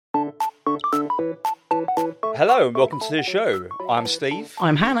Hello and welcome to the show. I'm Steve.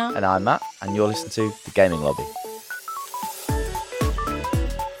 I'm Hannah. And I'm Matt, and you're listening to The Gaming Lobby.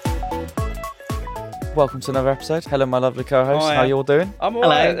 Welcome to another episode. Hello, my lovely co-host. Hi. How you all doing? I'm all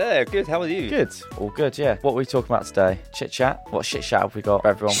right. Yeah, good. How are you? Good. All good, yeah. What are we talking about today? Chit-chat? What shit-chat have we got for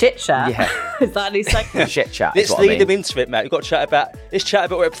everyone? Shit-chat? Yeah. Is that a new segment? Shit-chat Let's is what lead I mean. them into it, Matt. Let's chat about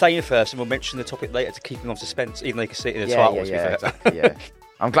what we're playing first, and we'll mention the topic later to keep them on suspense, even though you can see it in the title. Exactly, yeah.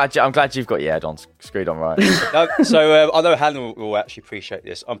 I'm glad you've got your head on screwed on right. I know Hannah will actually appreciate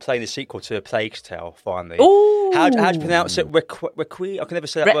this. I'm playing the sequel to A Plague's Tale, finally. Ooh. How do you pronounce it? Requiem? I can never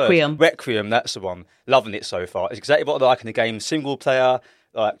say that Requiem. word. Requiem, that's the one. Loving it so far. It's exactly what I like in the game. Single player,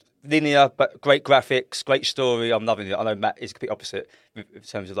 like linear, but great graphics, great story. I'm loving it. I know Matt is the complete opposite in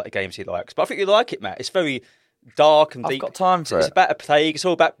terms of like the games he likes. But I think you like it, Matt. It's very dark and I've deep. got time for It's it. about a plague. It's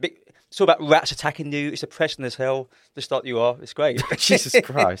all about rats attacking you. It's depressing as hell. Just like you are. It's great. Jesus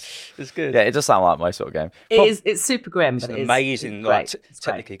Christ. It's good. Yeah, it does sound like my sort of game. It's super grim, It's but it's amazing. It's Like, great. It's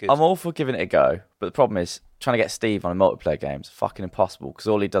technically good. I'm all for giving it a go, but the problem is trying to get Steve on a multiplayer game is fucking impossible because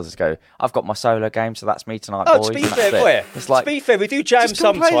all he does is go, I've got my solo game, so that's me tonight, boys. To be and fair, that's it. It's like, to be fair, we do jam just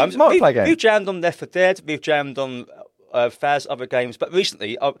come play sometimes. multiplayer game. We've jammed on Left 4 Dead. We've jammed on Faz, other games. But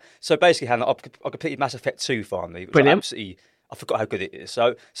recently, so basically, Hannah, I completed Mass Effect 2 finally. Which Brilliant. I forgot how good it is.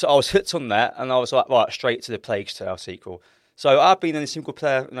 So I was hooked on that, and I was like, right, straight to the Plague's Tale sequel. So I've been in a single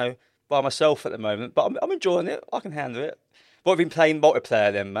player, by myself at the moment, but I'm enjoying it. I can handle it. What have you been playing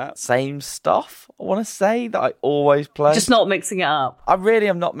multiplayer then, Matt? same stuff, I want to say, that I always play. Just not mixing it up. I really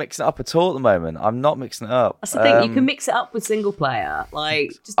am not mixing it up at all at the moment. I'm not mixing it up. That's the thing. You can mix it up with single player,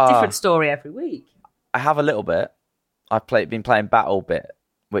 like just different story every week. I have a little bit. I've been playing BattleBit,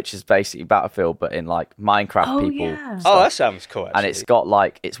 which is basically Battlefield, but in like Minecraft people. Yeah. stuff. Oh, that sounds cool, actually. And it's got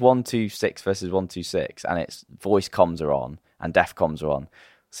like, it's 126 versus 126, and it's voice comms are on, and def comms are on.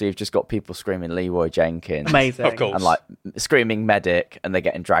 So you've just got people screaming Leroy Jenkins. Amazing. Of course. And like screaming medic, and they're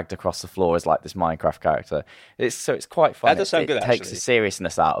getting dragged across the floor as like this Minecraft character. It's quite funny. That does sound it good, takes actually. the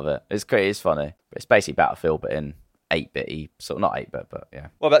seriousness out of it. It is funny. But it's basically Battlefield, but in 8-bit, sort of not 8-bit, but yeah.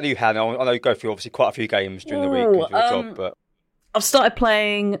 What about you, Hannah? I know you go through obviously quite a few games during the week with your job, but I've started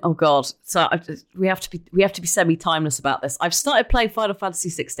playing. Oh God! So we have to be semi-timeless about this. I've started playing Final Fantasy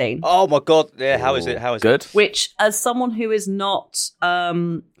 16. oh my god, yeah, how is it? How is Good. it? Which, as someone who is not,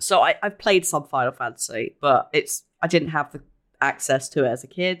 so I've played some Final Fantasy, but I didn't have the access to it as a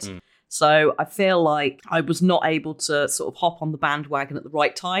kid. So I feel like I was not able to sort of hop on the bandwagon at the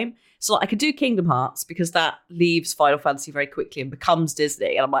right time. So I could do Kingdom Hearts because that leaves Final Fantasy very quickly and becomes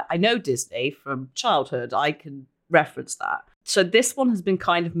Disney. And I'm like, I know Disney from childhood. I can reference that. So this one has been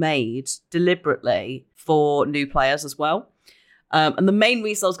kind of made deliberately for new players as well. And the main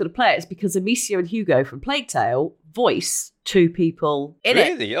reason I was going to play it is because Amicia and Hugo from Plague Tale voice two people in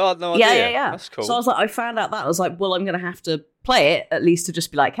it. Really? Oh, no idea. Yeah. That's cool. So I was like, I found out that. I was like, well, I'm going to have to play it at least to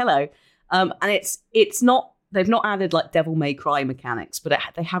just be like, hello. And it's not, they've not added like Devil May Cry mechanics, but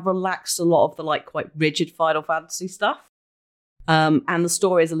they have relaxed a lot of the like quite rigid Final Fantasy stuff. And the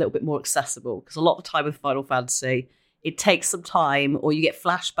story is a little bit more accessible because a lot of the time with Final Fantasy, it takes some time or you get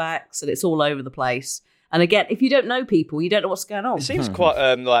flashbacks and it's all over the place. And again, if you don't know people, you don't know what's going on. It seems quite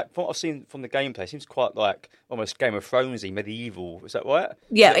like from what I've seen from the gameplay. It seems quite like almost Game of Thronesy, medieval. Is that right?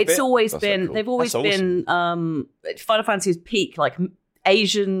 Yeah, Is it a it's bit? always That's been. cool. They've always That's been. Final Fantasy's peak, like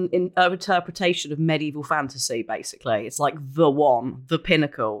Asian interpretation of medieval fantasy. Basically, it's like the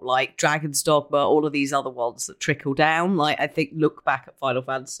pinnacle, like Dragon's Dogma, all of these other ones that trickle down. Like I think, look back at Final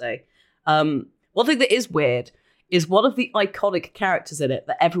Fantasy. One thing that is weird is one of the iconic characters in it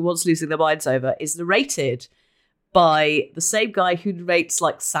that everyone's losing their minds over is narrated by the same guy who narrates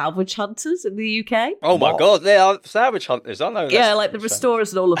like Salvage Hunters in the UK. Oh my god, they are Savage Hunters. I know. Yeah, like the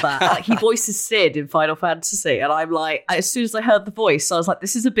Restorers and all of that. Like, he voices Sid in Final Fantasy, and I'm like, as soon as I heard the voice, I was like,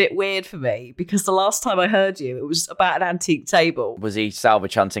 this is a bit weird for me because the last time I heard you, it was about an antique table. Was he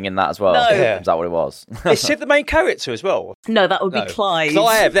salvage hunting in that as well? No. Yeah. Is that what it was? Is Sid the main character as well? No, that would No. be Clive.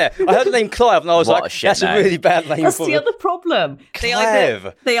 Clive, there. I heard the name Clive, and I was What a like, shit that's name. a really bad name That's for the other problem.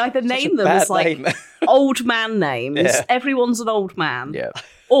 Clive. They either Such name a them bad as like name. old man names. Yeah. Everyone's an old man. Yeah.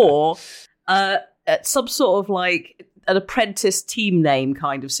 Or some sort of like an apprentice team name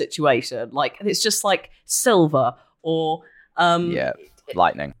kind of situation. Like it's just like Silver or Yeah.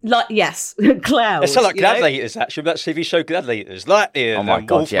 Lightning. like yes, Cloud. It sounds like you know? Gladiators, actually. That TV show Gladiators. Lightyear. Oh my and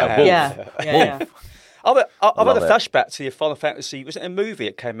God, yeah, Wolfman. Wolf. Yeah. I've had a Love it. flashback to your Final Fantasy. Was it a movie?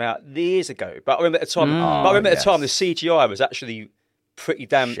 It came out years ago, but I remember at the time. At the time, the CGI was actually pretty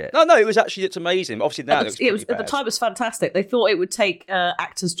damn. Shit. No, it was actually. It's amazing. Obviously now it looks It was pretty at the bad. time. It was fantastic. They thought it would take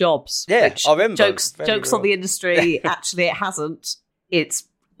actors' jobs. Yeah, which I remember jokes very on well. the industry. Actually, it hasn't. It's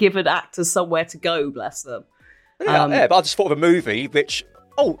given actors somewhere to go, bless them. Yeah, but I just thought of a movie which.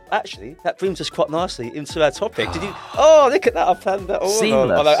 Oh, actually, that brings us quite nicely into our topic. Did you? Oh, look at that! I planned that all.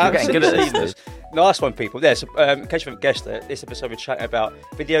 Seamless. Oh, no, You're getting good at this. Nice one, people. Yeah, so, in case you haven't guessed it, this episode we're chatting about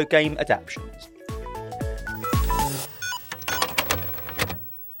video game adaptations.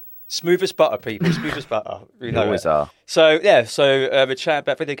 Smooth as butter, people. Smooth as butter. We know always it. are. So we're chatting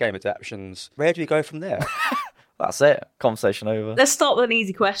about video game adaptations. Where do we go from there? That's it. Conversation over. Let's start with an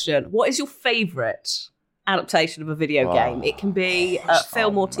easy question. What is your favourite adaptation of a video game? It can be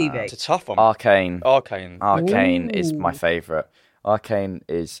film or TV. It's a tough one. Arcane. Arcane. Is my favourite. Arcane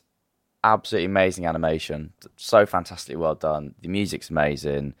is absolutely amazing animation. So fantastically well done. The music's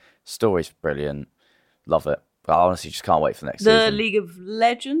amazing. Story's brilliant. Love it. I honestly just can't wait for the next The season. League of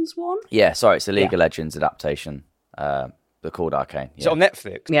Legends one? Yeah, sorry, it's the League of Legends adaptation. They're called Arcane. Is it on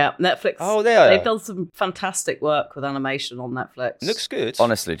Netflix? Yeah, Netflix. Oh, they are. They've done some fantastic work with animation on Netflix. It looks good.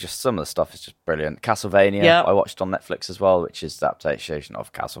 Honestly, just some of the stuff is just brilliant. Castlevania, Yeah. I watched on Netflix as well, which is the adaptation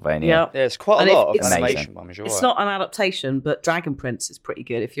of Castlevania. Yeah. Yeah, it's quite And a lot of it's- animation ones. You're It's right. not an adaptation, but Dragon Prince is pretty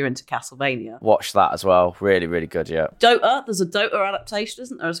good if you're into Castlevania. Watch that as well. Really, really good, yeah. Dota, there's a Dota adaptation,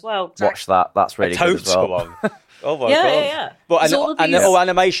 isn't there, as well? Watch that. That's really good as Total well. one. Oh my Yeah, god. yeah, yeah. Well, There's and, all of and these- they're all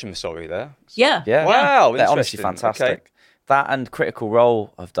animation, sorry, there. Yeah. Yeah. Wow, They're honestly interesting. fantastic. Okay. That and Critical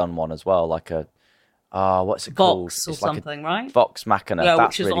Role have done one as well, like a what's it called? Vox or It's like a something, right? Vox Machina. Yeah, That's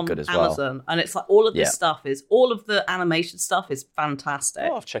which is really on good as well. Amazon. And it's like all of this Yeah. stuff is, all of the animation stuff is fantastic. Oh,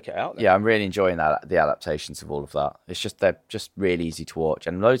 I'll have to check it out. Then. Yeah, I'm really enjoying the adaptations of all of that. It's just they're just really easy to watch,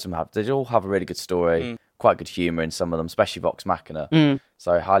 and loads of them they all have a really good story, quite good humour in some of them, especially Vox Machina.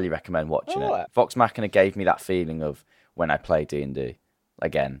 So I highly recommend watching Alright. it. Vox Machina gave me that feeling of when I play D&D.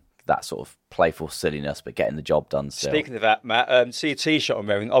 Again, that sort of playful silliness, but getting the job done still. Speaking of that, Matt, see a T-shirt I'm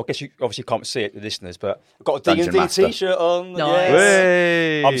wearing. I guess you obviously can't see it, the listeners, but I've got a Dungeon D&D Master. T-shirt on. Nice. Yes.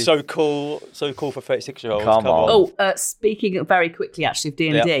 Hey! I'm so cool for 36-year-olds. Come on. Oh, speaking very quickly, actually, of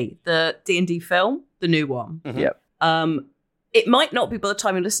D&D, the D&D film, the new one, Yep. it might not be by the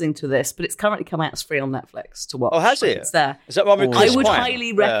time you're listening to this, but it's currently come out as free on Netflix to watch. Oh, has it? It's there. Is that one with I Chris would Pine? highly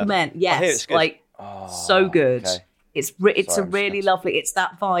Yeah. recommend. I hear Yes, it's good. like so good. okay. It's Sorry, a I'm just really gonna- lovely. It's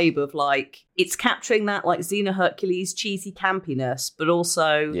that vibe of like it's capturing that like Xena Hercules cheesy campiness, but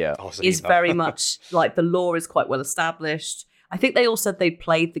also Yeah. Oh, is Xena. very much like the lore is quite well established. I think they all said they'd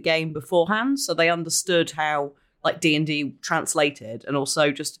played the game beforehand, so they understood how like D&D translated, and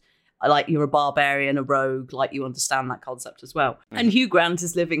also just like you're a barbarian, a rogue, like you understand that concept as well. And Hugh Grant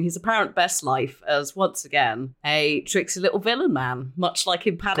is living his apparent best life as once again a tricksy little villain man, much like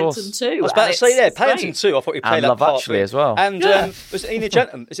in Paddington course. 2. I was about to say, Paddington 2. I thought you played And that Love part Actually of it. as well. And Yeah. was it a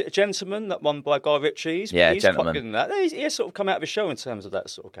gentleman? Is it a gentleman that one by Guy Ritchie? He's Yeah, quite Gentleman. good in that. He has sort of come out of his show in terms of that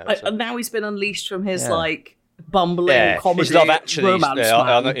sort of character. And now he's been unleashed from his Yeah. like bumbling comedy his Love Actually. romance Yeah, I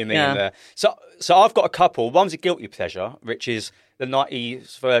know man. what you mean Yeah. there. So I've got a couple. One's a guilty pleasure, which is the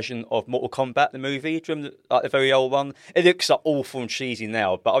 90s version of Mortal Kombat, the movie. Do you remember like the very old one? It looks like awful and cheesy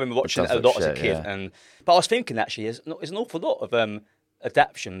now, but I remember watching it does a look lot as a shit, kid. yeah. But I was thinking actually, there's an awful lot of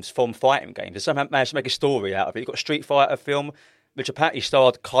adaptations from fighting games. There's somehow managed to make a story out of it. You've got a Street Fighter film, which apparently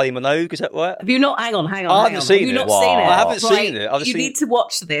starred Kylie Minogue. Is that right? Have you not? Hang on. I hang haven't on. seen Have you it. not Wow. seen it? I haven't seen it. I've just you seen- need to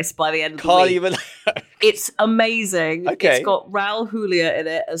watch this by the end of the Kylie week. Minogue. It's amazing. Okay. It's got Raul Julia in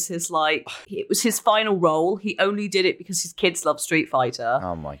it as his like. It was his final role. He only did it because his kids love Street Fighter.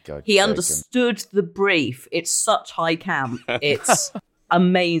 Oh my god. He joking. understood the brief. It's such high camp. It's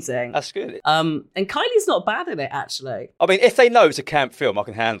amazing. That's good. And Kylie's not bad in it actually. I mean, if they know it's a camp film, I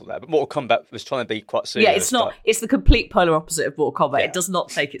can handle that. But Mortal Kombat was trying to be quite serious. Yeah, it's not. like- It's the complete polar opposite of Mortal Kombat. Yeah. It does not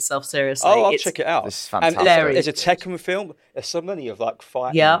take itself seriously. Oh, I'll It's- check it out. This is And fantastic. there's a Tekken film. There's so many of like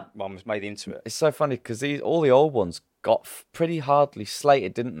fighting Yeah. ones made into it. It's so funny because all the old ones got pretty hardly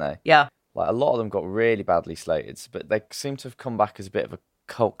slated, didn't they? Yeah. Like a lot of them got really badly slated, but they seem to have come back as a bit of a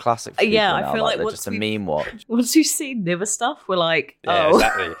cult classic. For Yeah, people I now. feel like they're once just a we- meme watch. Once you've seen Niver stuff, we're like, Yeah, oh.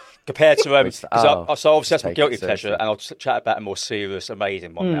 exactly. Compared to Which- so obviously that's my take guilty it pleasure, seriously. and I'll chat about a more serious,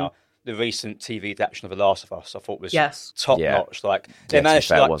 amazing one now. The recent TV adaptation of The Last of Us, I thought was Yes. top Yeah. notch. Like Yeah, they to be managed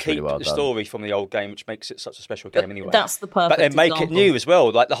fair, to it like was really keep well the done. story from the old game, which makes it such a special game anyway. That's the perfect But then make example. it new as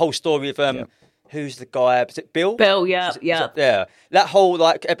well. Like the whole story of who's the guy? Is it Bill? Bill, yeah, Is it- yeah. yeah. That whole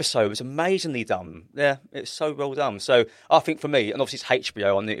like episode was amazingly done. Yeah, it's so well done. So I think for me, and obviously it's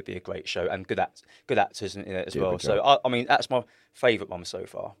HBO, I knew it'd be a great show and good actors in it as Do a well. good So job. I mean, that's my favourite one so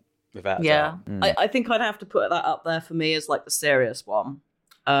far, without a Yeah. doubt. I think I'd have to put that up there for me as like the serious one.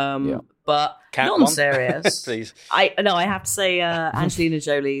 But Camp one? non-serious. Please. I have to say Angelina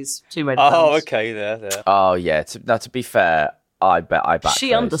Jolie's Tomb Raider Oh, films. okay, there. Oh yeah. To be fair, I bet I back She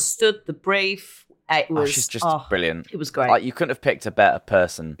those. understood the brief. It was she's just brilliant. It was great. Like, you couldn't have picked a better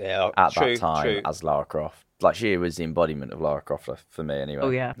person at true, that time true. as Lara Croft. Like, she was the embodiment of Lara Croft for me anyway. Oh,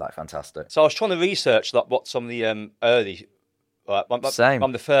 yeah. Like, fantastic. So I was trying to research like what some of the early, Same. one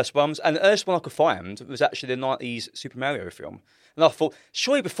of the first ones, and the earliest one I could find was actually the 90s Super Mario film. And I thought,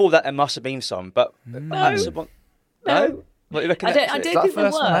 surely before that there must have been some, but that's the one. No? What do you reckon? I don't that think there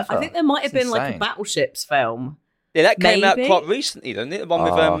first one were. ever? I think there might have It's been like a insane. Battleships film. Yeah, that came out Maybe. quite recently, didn't it? The one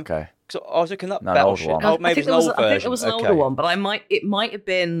with okay. 'cause I was looking up No, an older Battleship. one. Oh, maybe it's an old version. I think there was an older Okay. one, but it might have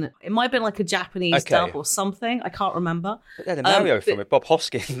been like a Japanese Okay. dub or something. I can't remember. But yeah, the Mario but- film with Bob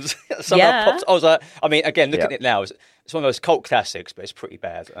Hoskins. Somehow Yeah. popped. I was like, I mean, again, looking Yeah. at it now, it's one of those cult classics, but it's pretty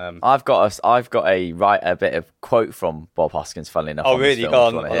bad. I've got a bit of quote from Bob Hoskins, funnily enough. Oh, on this really? film, Go if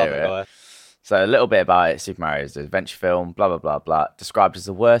on. you I wanna love hear it. Guy. So a little bit about it. Super Mario is an adventure film, blah, blah, blah, blah. Described as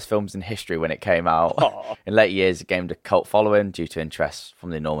the worst films in history when it came out. Aw. In later years, it gained a cult following due to interest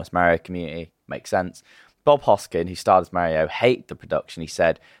from the enormous Mario community. Makes sense. Bob Hoskin, who starred as Mario, hated the production. He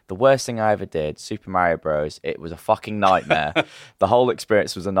said, "The worst thing I ever did, Super Mario Bros., it was a fucking nightmare. The whole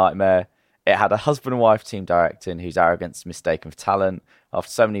experience was a nightmare. It had a husband and wife team directing whose arrogance is mistaken for talent. After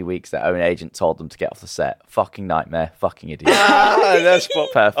so many weeks, their own agent told them to get off the set. Fucking nightmare. Fucking idiot." That's Bob.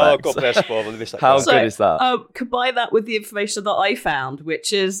 Perfect. Oh, God bless Bob. I miss that How guy. good is that? Combine that with the information that I found,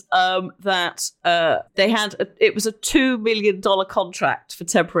 which is that it was a $2 million contract for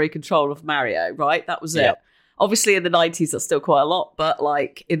temporary control of Mario, right? That was it. Yep. Obviously, in the 90s, that's still quite a lot, but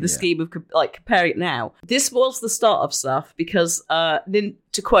like in the scheme of like comparing it now, this was the start of stuff because,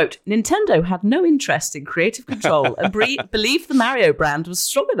 to quote, Nintendo had no interest in creative control and believed the Mario brand was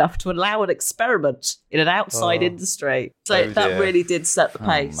strong enough to allow an experiment in an outside industry. So Oh, that dear. really did set the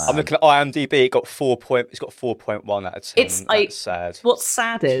pace. man. I'm looking at IMDb. It's got 4.1 out of 10. That's sad. What's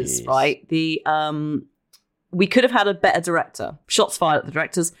sad is, Jeez. right, we could have had a better director. Shots fired at the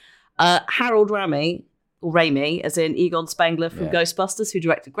directors. Harold Ramey, as in Egon Spengler from Yeah. Ghostbusters, who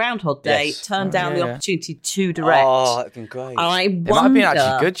directed Groundhog Day, Yes. turned down the yeah. opportunity to direct. Oh, that'd been great. And I wonder, It might have been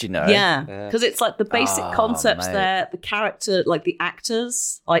actually good, you know. Yeah, Yeah. because it's like the basic Oh, concepts mate. there, the character, like the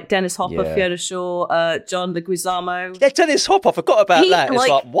actors, like Dennis Hopper, Yeah. Fiona Shaw, John Leguizamo. Yeah, Dennis Hopper. I forgot about that. It's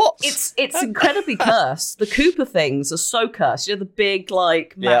like, what? It's incredibly cursed. The Cooper things are so cursed. You know, the big,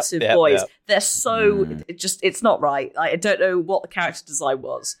 like, massive yep, boys. yep. They're so it's not right. I don't know what the character design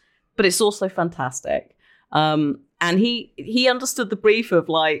was, but it's also fantastic. And he understood the brief of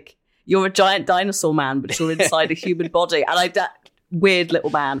like, you're a giant dinosaur man, but you're inside a human body. And that weird little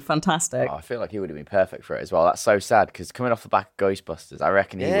man, fantastic. Oh, I feel like he would have been perfect for it as well. That's so sad because coming off the back of Ghostbusters, I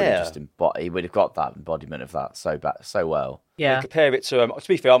reckon he would Yeah. have he would have got that embodiment of that so well. Yeah. Compare it to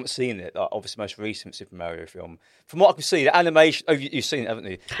be fair, I haven't seen it. Like, obviously, most recent Super Mario film. From what I can see, the animation. Oh, you've seen it, haven't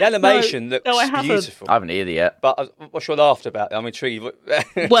you? The animation looks no, I haven't. beautiful. I haven't either yet. But what's your laughter about it? I'm intrigued.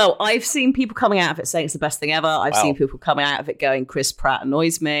 Well, I've seen people coming out of it saying it's the best thing ever. I've Wow. seen people coming out of it going, Chris Pratt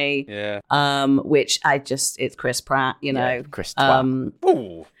annoys me. Yeah. Which it's Chris Pratt, you know. Yeah, Chris Twat.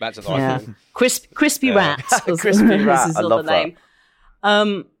 Ooh, that's a nice Yeah. one. Crispy Rat. Crispy Rat, his I other love that.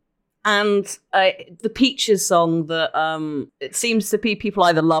 name. And the Peaches song that it seems to be people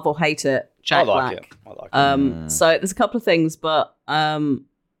either love or hate it. Jack I like Black. it. I like it. So there's a couple of things, but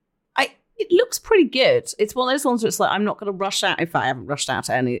it looks pretty good. It's one of those ones where it's like I'm not going to rush out. In fact, I haven't rushed out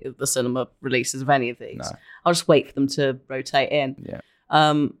to any of the cinema releases of any of these. No. I'll just wait for them to rotate in. Yeah.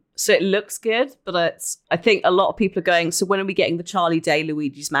 So it looks good, but I think a lot of people are going, so when are we getting the Charlie Day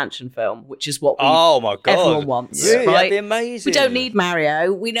Luigi's Mansion film, which is what Oh my god! everyone wants, Really? right? That'd be amazing. We don't need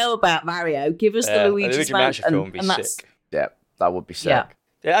Mario. We know about Mario. Give us the Luigi's Luigi Mansion. film would be and that's sick. Yeah, that would be sick. Yeah.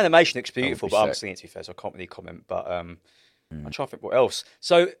 The animation looks beautiful, be but I haven't sick. seen it to be fair, so I can't really comment. But I'm trying to think what else.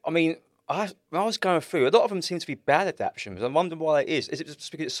 So I mean, when I was going through, a lot of them seem to be bad adaptations. I wonder why it is. Is it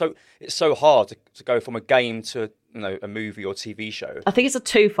just because it's so hard to go from a game to a movie or TV show? I think it's a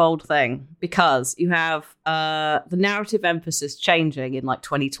twofold thing because you have the narrative emphasis changing in like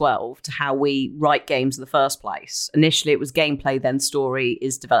 2012 to how we write games in the first place. Initially, it was gameplay, then story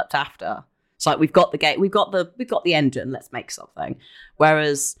is developed after. It's like we've got the game, we've got the engine. Let's make something.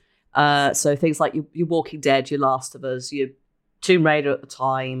 Whereas, so things like your Walking Dead, your Last of Us, your Tomb Raider at the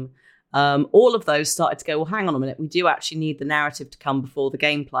time. All of those started to go, well, hang on a minute, we do actually need the narrative to come before the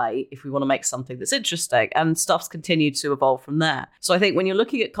gameplay if we want to make something that's interesting, and stuff's continued to evolve from there. So I think when you're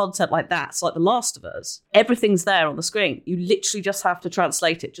looking at content like that, it's like The Last of Us, everything's there on the screen. You literally just have to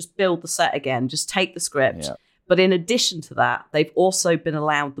translate it, just build the set again, just take the script. Yeah. But in addition to that, they've also been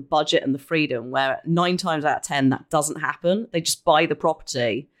allowed the budget and the freedom where 9 times out of 10 that doesn't happen. They just buy the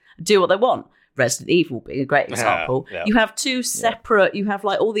property and do what they want. Resident Evil being a great example. Yeah. You have two separate, you have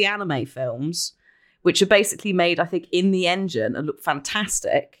like all the anime films, which are basically made, I think, in the engine and look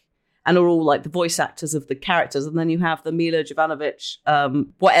fantastic. and are all like the voice actors of the characters. And then you have the Mila Jovanovic,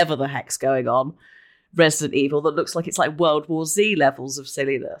 whatever the heck's going on, Resident Evil, that looks like it's like World War Z levels of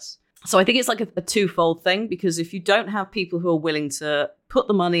silliness. So I think it's like a twofold thing, because if you don't have people who are willing to put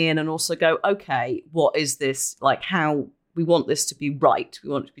the money in and also go, okay, what is this? Like, how we want this to be right. We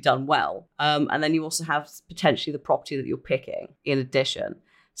want it to be done well. And then you also have potentially the property that you're picking in addition.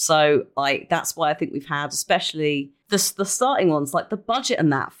 So like, that's why I think we've had, especially the starting ones, like the budget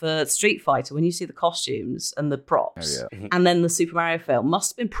and that for Street Fighter, when you see the costumes and the props, and then the Super Mario film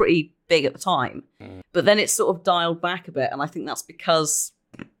must have been pretty big at the time. But then it's sort of dialed back a bit. And I think that's because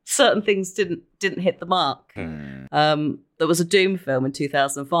certain things didn't hit the mark. There was a Doom film in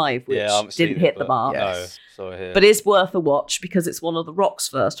 2005 which didn't hit the mark. Yes. No, but it's worth a watch because it's one of The Rock's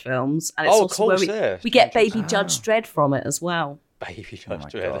first films, and it's also where we get Baby Judge Dredd from it as well. Baby Judge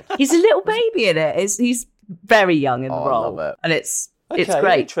Dredd. He's a little baby in it. He's very young in the role, I love it. and it's Okay,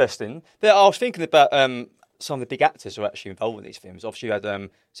 great. interesting. But I was thinking about some of the big actors who are actually involved in these films. Obviously, you had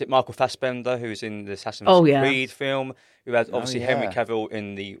is it Michael Fassbender, who's in the Assassin's Creed film? You had obviously Henry Cavill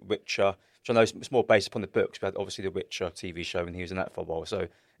in The Witcher, which I know it's more based upon the books, but obviously The Witcher TV show, and he was in that for a while. So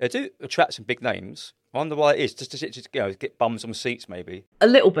they do attract some big names. I wonder why it is. Just to get bums on seats, maybe. A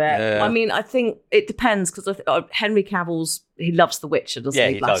little bit. Yeah. I mean, I think it depends, because Henry Cavill's, he loves The Witcher, doesn't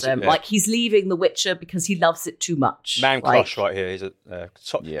he? He Bless does, him. yeah. Like, he's leaving The Witcher because he loves it too much. Man Like, crush right here. He's a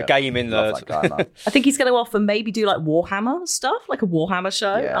gaming Love nerd. that guy, man. I think he's going to offer maybe do like Warhammer stuff, like a Warhammer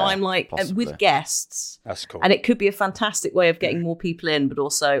show. Yeah, and I'm like, possibly. with guests. That's cool. And it could be a fantastic way of getting more people in, but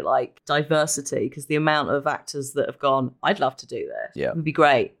also like diversity, because the amount of actors that have gone, I'd love to do this. Yeah. It would be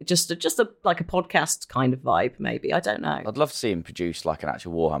great. Just a like a podcast kind of vibe, maybe. I don't know. I'd love to see him produce like an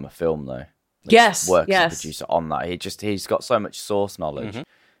actual Warhammer film, though. Yes, Work as a yes. producer on that. He's got so much source knowledge.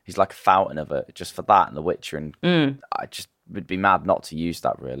 He's like a fountain of it, just for that and The Witcher. And I just would be mad not to use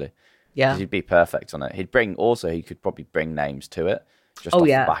that, really. Yeah. 'Cause he'd be perfect on it. He could probably bring names to it, just off the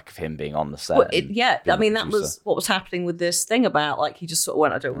back of him being on the set. Well, and I being mean, the that producer. was what was happening with this thing about, like, he just sort of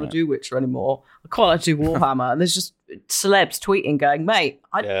went, I don't want to do Witcher anymore. I quite like to do Warhammer. And there's just celebs tweeting going, mate,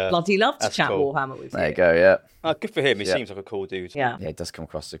 I'd bloody love to that's chat cool. Warhammer with There you you. go, yeah. Oh, good for him. He seems like a cool dude. Yeah. Yeah, it does come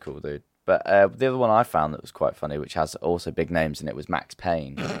across as a cool dude. But the other one I found that was quite funny, which has also big names in it, was Max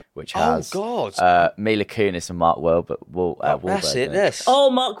Payne, which has God. Mila Kunis and Mark Wahlberg. That's it, in yes.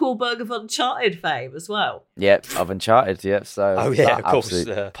 Oh, Mark Wahlberg of Uncharted fame as well. Yep, of Uncharted, yep. So Oh, yeah, that of course, absolute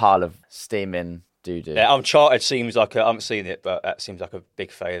yeah. pile of steaming doo-doo. Yeah, Uncharted seems like I haven't seen it, but that seems like a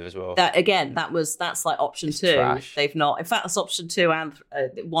big failure as well. That's like option 2. trash. They've not. In fact, that's option 2 and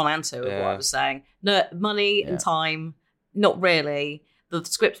 1 and 2 of what I was saying. No money and time, not really. The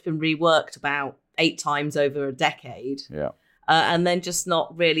script's been reworked about 8 times over a decade. Yeah. And then just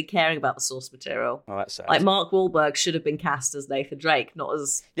not really caring about the source material. Oh, that's sad. Like, Mark Wahlberg should have been cast as Nathan Drake, not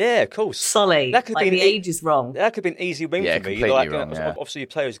as Yeah, of course. Sully. That could Like, be the age is wrong. That could be an easy win Yeah, for me. completely Like, wrong, yeah. Obviously, you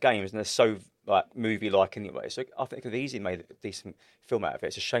play those games and they're so like movie-like anyway. So I think they could have easily made a decent film out of it.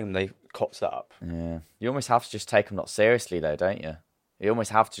 It's a shame they copped that up. Yeah. You almost have to just take them not seriously, though, don't you? You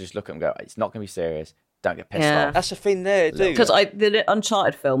almost have to just look at them and go, it's not going to be serious. Don't get pissed Yeah. off. That's the thing there, dude. Because the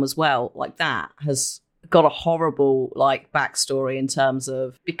Uncharted film as well, like, that has got a horrible like backstory in terms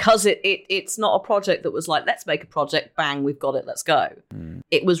of, because it's not a project that was like, let's make a project, bang, we've got it, let's go.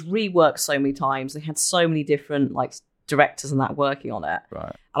 It was reworked so many times. They had so many different like directors and that working on it.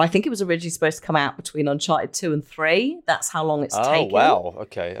 Right. And I think it was originally supposed to come out between Uncharted 2 and 3. That's how long it's taken. Oh wow,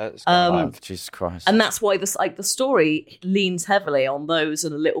 okay. That's Jesus Christ. And that's why the story leans heavily on those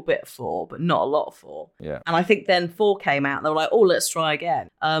and a little bit of 4, but not a lot of 4. Yeah. And I think then 4 came out and they were like, oh, let's try again.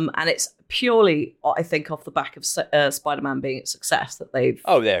 And it's purely, I think, off the back of Spider-Man being a success that they've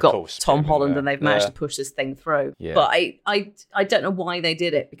of got course. Tom Holland Yeah. and they've managed Yeah. to push this thing through. Yeah. But I don't know why they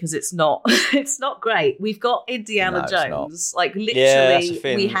did it, because it's not it's not great. We've got Indiana No, it's not. Jones. Like, Yeah, that's the literally,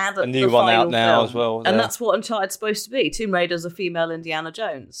 thing. we had A new the one out final now film. as well, And yeah. that's what Uncharted's supposed to be. Tomb Raider's a female Indiana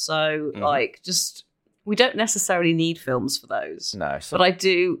Jones. So, like, just, we don't necessarily need films for those. No. So, But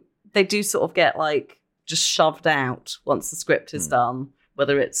they do sort of get, like, just shoved out once the script is done,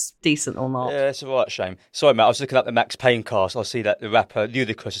 whether it's decent or not. Yeah, it's a right shame. Sorry, mate. I was looking up the Max Payne cast. I see that the rapper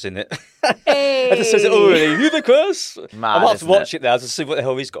Ludacris is in it. Hey! That just says it already. Ludacris. Mad, I might have to isn't watch it now to see what the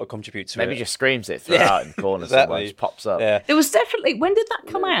hell he's got to contribute to maybe it. just screams it, throw it Yeah, out in the corner exactly. somewhere, just pops up. Yeah, There was definitely, when did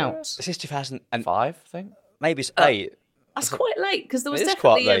that come out? this is 2000 and 5, I think. maybe it's 8. That's quite late, because there was It is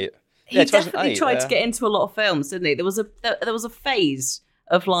definitely quite late. He Yeah, definitely 2008, tried yeah. to get into a lot of films, didn't he? There was a phase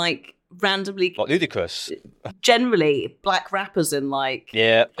of like randomly, Like Ludacris. generally black rappers in like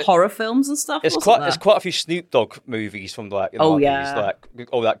Yeah. horror films and stuff. It's wasn't quite there? a few Snoop Dogg movies from like the Oh, 90s, yeah. like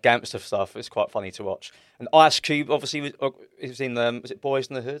all that gangster stuff. It's quite funny to watch. And Ice Cube obviously was in was it Boys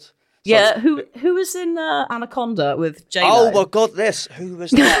in the Hood? Yeah, who was in Anaconda with J-Lo? Oh my God, this. Who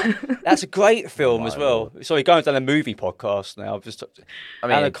was that? That's a great film as well. Sorry, going down a movie podcast now. I've just I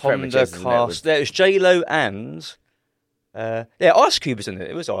mean, it pretty Anaconda much is, isn't it, cast. with- There's J-Lo and Ice Cube was in it.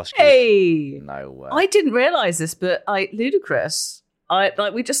 It was Ice Cube. Hey, No way. I didn't realize this, but Ludacris.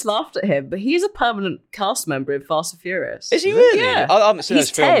 We just laughed at him, but he's a permanent cast member in Fast and Furious. Is he really? Yeah. I haven't seen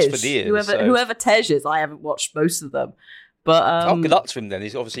He's those films Tej. for years. Whoever Tej is, I haven't watched most of them. But Good luck to him then.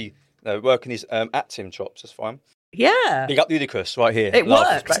 He's obviously working his acting chops. That's fine. yeah, Big up Ludacris right here. it Love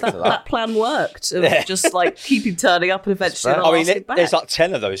worked. respect. That plan worked. Of just like keep him turning up and eventually Respect. they'll I mean, ask him back. there's like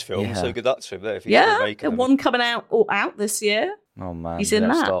 10 of those films, Yeah. so good luck to him there. If he's still yeah, making and them. one coming out this year. Oh man, He's they in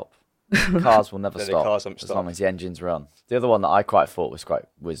never that. stop. Cars will never The stop cars won't as stop. long as the engines run. The other one that I quite thought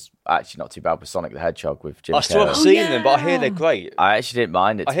was actually not too bad was Sonic the Hedgehog with Jim I still Carrey. haven't seen them, but I hear they're great. I actually didn't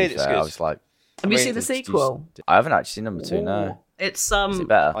mind it. To I hear be it's fair. good. I was like, Have you mean, seen the it's- sequel? I haven't actually seen number 2. No, It's is it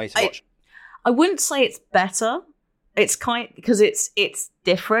better? I need to watch. I wouldn't say it's better. It's because it's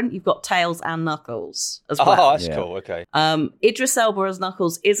different. You've got Tails and Knuckles as well. Oh, that's Yeah. cool. Okay. Idris Elba as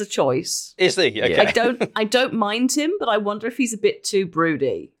Knuckles is a choice. Is he? Okay. Yeah. I don't mind him, but I wonder if he's a bit too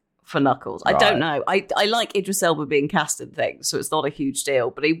broody for Knuckles. I don't know. I like Idris Elba being cast in things, so it's not a huge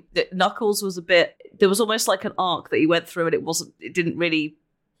deal. But Knuckles was a bit. There was almost like an arc that he went through, and it didn't really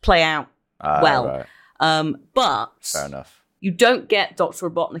play out well. Right. But Fair enough. you don't get Dr.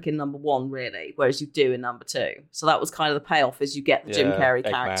 Robotnik in number 1, really, whereas you do in number 2. So that was kind of the payoff, is you get the Jim Yeah, Carrey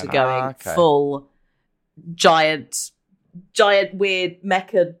Eggman. character going Okay. full giant weird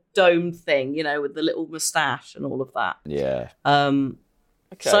mecha dome thing, with the little moustache and all of that. Yeah.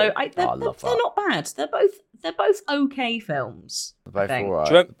 Okay. So I they're love they're that. not bad. They're both okay films. They're I both think. all right.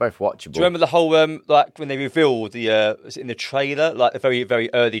 Do you rem- They're both watchable. Do you remember the whole like when they revealed the was it in the trailer, like the very very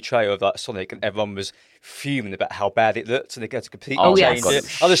early trailer of like Sonic, and everyone was fuming about how bad it looked, and they had to completely Oh, change yes.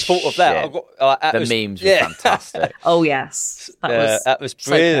 it. I just thought of that. Shit. I've got, that the was, memes were yeah. fantastic. Oh yes, That was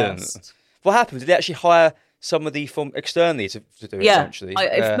so brilliant. cursed. What happened? Did they actually hire somebody from externally to do it? Yeah, Essentially,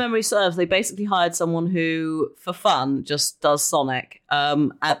 if memory serves, they basically hired someone who, for fun, just does Sonic.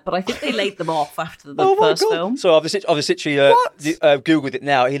 But I think they laid them off after the Oh my first God. film. So I've literally googled it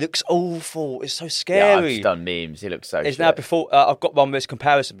now. He looks awful. It's so Yeah, scary. I've done memes. He looks so It's shit. now before I've got one with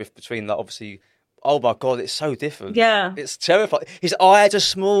comparison between like obviously. Oh my God, it's so different. Yeah. It's terrifying. His eyes are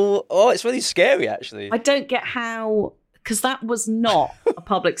small. Oh, it's really scary actually. I don't get how, because that was not a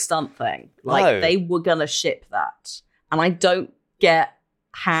public stunt thing. Like, No. they were going to ship that. And I don't get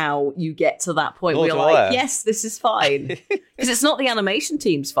how you get to that point Nor where you're do like, I. yes, this is fine. Because it's not the animation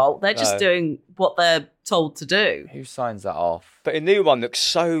team's fault. They're just No. doing what they're told to do. Who signs that off? But a new one looks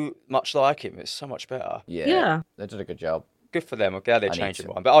so much like him. It's so much better. Yeah. Yeah. They did a good job. Good for them. I'm glad they I need changed to.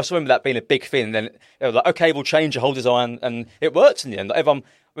 it one. But I just remember that being a big thing. And then they were like, okay, we'll change the whole design. And it worked in the end. Like everyone,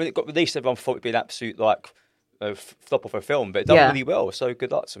 when it got released, everyone thought it'd be an absolute like flop of a film. But it done Yeah. really well. So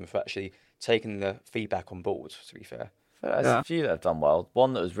good luck to them for actually taking the feedback on board, to be fair. There's Yeah. a few that have done well.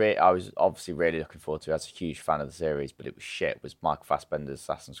 One that was I was obviously really looking forward to. I was a huge fan of the series, but it was shit. Was Michael Fassbender's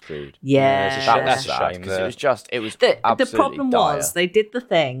Assassin's Creed? Yeah. it's a That shame. was That's a sad shame, because yeah. it was The absolutely problem dire. was they did the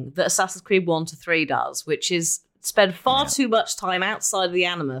thing that Assassin's Creed 1 to 3 does, which is spend far too much time outside of the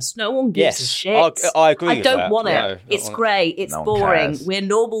Animus. No one gives a Yes, shit. I agree I with don't that. want it. No, don't It's want it. grey. It's No one boring. cares. We're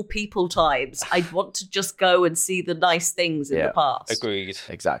normal people times. I want to just go and see the nice things in Yeah. the past. Agreed.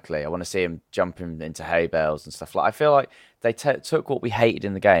 Exactly. I want to see him jumping into hay bales and stuff. Like I feel like they took what we hated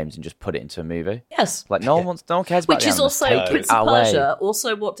in the games and just put it into a movie. Yes. Like no one cares about Which the is Animus. also Take Prince it of away. Persia.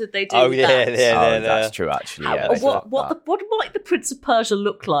 Also, what did they do? Oh with yeah, that? yeah, That's true. Actually, yeah. they What did what that. might the Prince of Persia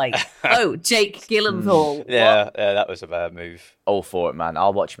look like? Oh, Jake Gyllenhaal. What? Yeah, that was a bad move. All for it, man.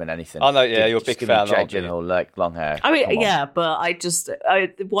 I'll watch him in anything. I know, yeah, you're a Just big give me fan, Jake aren't you? Gyllenhaal, like long hair. I mean, Come on. yeah, but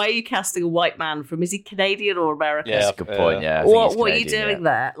why are you casting a white man from? Is he Canadian or American? Yeah, That's a good point. Yeah. I think he's What are you Canadian, doing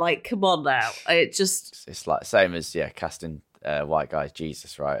yeah. there? Like, come on now. It just It's like same as casting white guys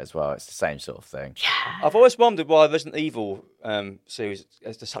Jesus, right? As well, it's the same sort of thing. I've always wondered why Resident Evil series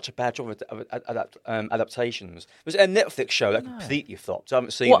has done such a bad job of adaptations. Was it a Netflix show that completely flopped? I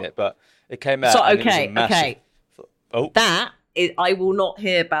haven't seen What? it, but it came out. so and it was a okay, massive okay. Oh, That is, I will not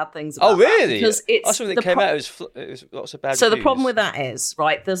hear bad things about. oh, really? Because it's I saw when the it came pro- out. It was lots of bad. So the reviews. problem with that is,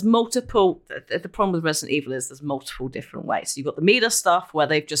 right, there's multiple, the problem with Resident Evil is there's multiple different ways. So you've got the meter stuff where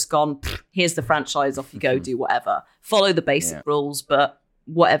they've just gone, here's the franchise, off you go, do whatever. Follow the basic rules, but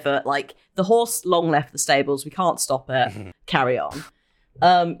whatever. Like, the horse long left the stables, we can't stop it, carry on.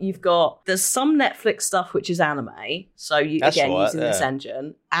 There's some Netflix stuff which is anime, so That's again right, using this yeah.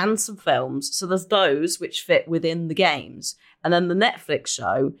 engine, and some films. So there's those which fit within the games, and then the Netflix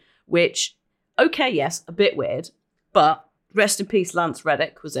show, which, okay, yes, a bit weird, but rest in peace, Lance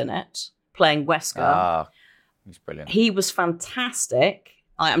Reddick was in it, playing Wesker. He's brilliant. He was fantastic.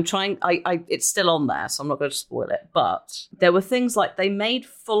 I'm trying. It's still on there, so I'm not going to spoil it. But there were things like they made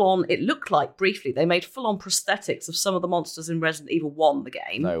full on. It looked like briefly they made full on prosthetics of some of the monsters in Resident Evil 1, the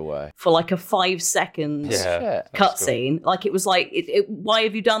game. No way. For like a 5-second cutscene. Like it was like, why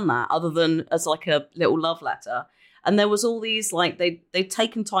have you done that other than as like a little love letter? And there was all these like they'd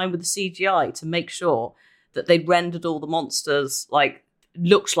taken time with the CGI to make sure that they'd rendered all the monsters like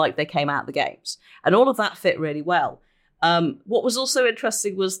looked like they came out of the games, and all of that fit really well. What was also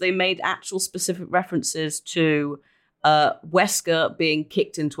interesting was they made actual specific references to Wesker being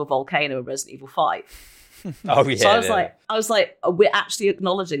kicked into a volcano in Resident Evil 5. Oh yeah. So I was like, we're actually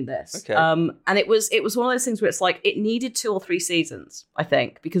acknowledging this. Okay. And it was one of those things where it's like it needed 2 or 3 seasons, I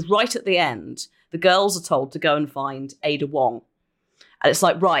think, because right at the end, the girls are told to go and find Ada Wong. And it's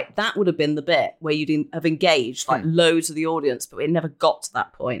like, right, that would have been the bit where you'd have engaged like loads of the audience, but it never got to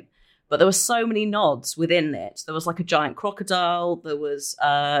that point. But there were so many nods within it. There was like a giant crocodile. There was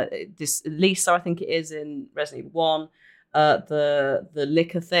this Lisa, I think it is, in Resident Evil 1. The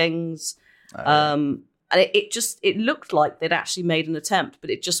liquor things. And it looked like they'd actually made an attempt, but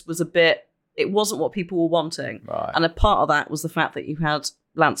it just was it wasn't what people were wanting. Right. And a part of that was the fact that you had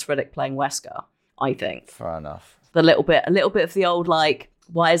Lance Reddick playing Wesker, I think. Fair enough. A little bit of the old, like,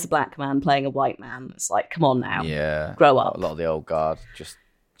 why is a black man playing a white man? It's like, come on now. Yeah. Grow up. A lot of the old guard just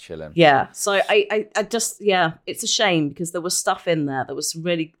chilling. Yeah. So I just, it's a shame because there was stuff in there. There was some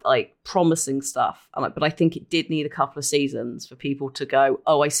really, like, promising stuff. But I think it did need a couple of seasons for people to go,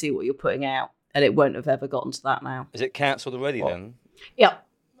 oh, I see what you're putting out. And it won't have ever gotten to that now. Is it cancelled already then? Yeah.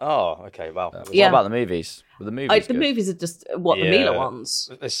 Oh, okay. Wow. What about the movies? Were the movies the good? movies are just the Mila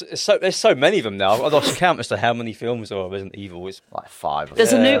ones. There's so many of them now. I lost count as to how many films there are of Resident Evil. It's Like 5.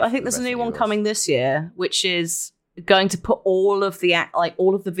 There's I think there's a new one coming this year, which is going to put all of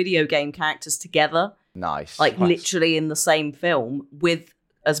the video game characters together. Nice. Like literally in the same film with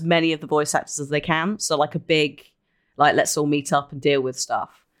as many of the voice actors as they can. So like a big, like, let's all meet up and deal with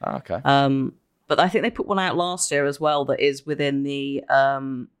stuff. Oh, okay. But I think they put one out last year as well that is within the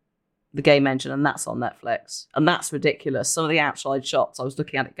game engine, and that's on Netflix. And that's ridiculous. Some of the outside shots, I was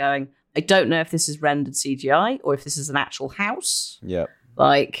looking at it going, I don't know if this is rendered CGI or if this is an actual house. Yep.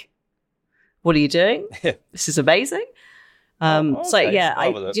 Like, what are you doing? Yeah. This is amazing. Okay. So yeah, I'll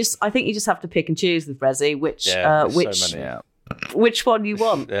have a look. I think you just have to pick and choose with Resi, there's so many. Yeah. which one you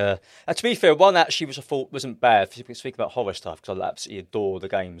want. Yeah. And to be fair, one actually wasn't bad. If you can speak about horror stuff, because I absolutely adore the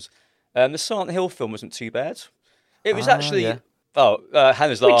games. The Silent Hill film wasn't too bad. It was actually. Yeah.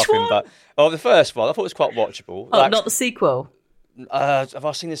 Hannah's laughing, one? but the first one I thought it was quite watchable. Oh, not the sequel. Have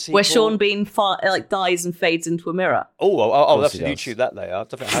I seen the sequel? Where Sean Bean dies and fades into a mirror. I'll have he to does. YouTube that later. I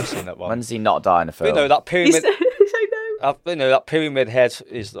don't think I have seen that one. When does he not die in a film? But that pyramid. I know. That pyramid head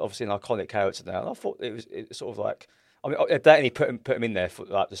is obviously an iconic character now. And I thought it's sort of like, I mean, they only put him in there for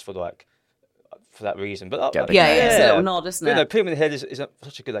that reason. But Get the Yeah, name. it's a little nod, isn't it? Pyramid head is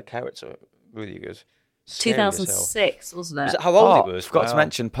such a good character, really good. Scary as hell. 2006, wasn't it? Is that how old it was? Forgot to Wow.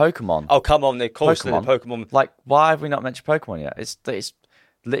 mention Pokemon. Oh, come on, of course, Pokemon. Like, why have we not mentioned Pokemon yet? It's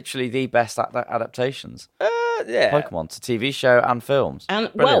literally the best adaptations. Yeah, Pokemon to TV show and films.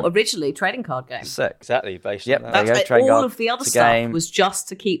 And Brilliant. originally trading card game. Sick. exactly. Based Yep, on there that. you go. Trading all card of the other to stuff game. was just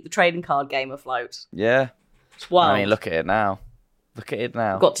to keep the trading card game afloat. Yeah. It's wild. I mean, look at it now.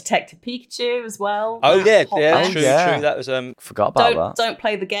 Got Detective Pikachu as well. Oh That's hot yeah, mess. true. yeah. That was Forgot about that. Don't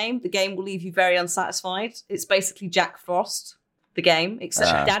play the game. The game will leave you very unsatisfied. It's basically Jack Frost, the game,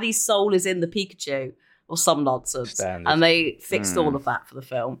 except Daddy's soul is in the Pikachu or some nonsense. Standard. And they fixed all of that for the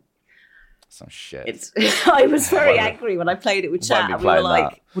film. Some shit. I was very angry when I played it with Won't chat, be and we were playing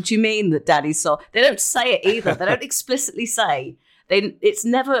like, that. "What do you mean that Daddy's soul?" They don't say it either. They don't explicitly say. It's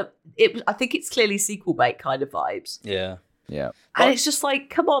never. I think it's clearly sequel bait kind of vibes. yeah. Yeah. And it's just like,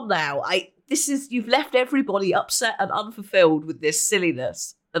 come on now. You've left everybody upset and unfulfilled with this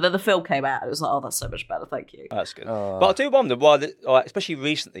silliness. And then the film came out and it was like, oh, that's so much better, thank you. That's good. But I do wonder why, especially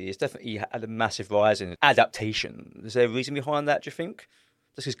recently, it's definitely had a massive rise in adaptation. Is there a reason behind that, do you think?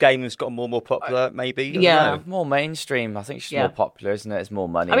 Just because gaming has gotten more and more popular, maybe? I don't Yeah. know. More mainstream. I think it's just Yeah. more popular, isn't it? It's more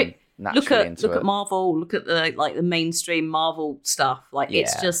money. I mean, naturally into look it. at Marvel, look at the mainstream Marvel stuff.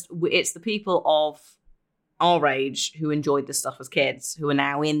 It's the people of our age who enjoyed this stuff as kids, who are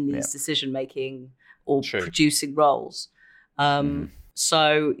now in these decision-making or True. producing roles.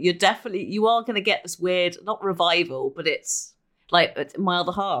 So you are going to get this weird, not revival, but it's like my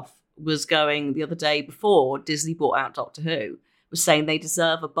other half was going the other day before Disney bought out Doctor Who, was saying they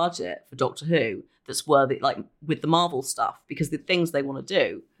deserve a budget for Doctor Who that's worthy, like with the Marvel stuff, because the things they want to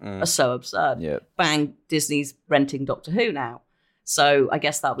do are so absurd. Yeah. Bang, Disney's renting Doctor Who now. So I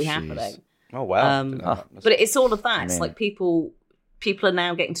guess that'll be happening. Oh, wow. But it's all of that. It's mean- like people are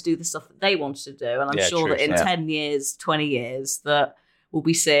now getting to do the stuff that they wanted to do. And I'm sure true. that in Yeah. 10 years, 20 years, that we'll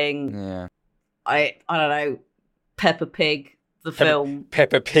be seeing, Yeah. I don't know, Peppa Pig, the film.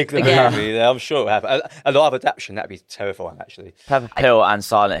 Peppa Pig the Again. movie. Yeah, I'm sure it will have a live adaptation. That'd be terrifying, actually. Peppa Pill and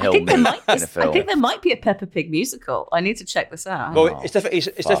Silent Hill I think, there meet might, in a film. I think there might be a Peppa Pig musical. I need to check this out. Well, it's definitely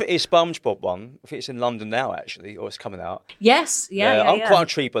fuck. a SpongeBob one. I think it's in London now, actually, or it's coming out. Yes, yeah. I'm quite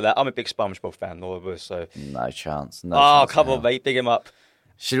intrigued by that. I'm a big SpongeBob fan, Laura was. So, No chance. No oh, chance come in on, hell. mate, big him up.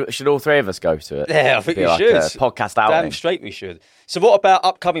 Should all three of us go to it? Yeah, I think Be we like should. a podcast outing. Damn straight we should. So, what about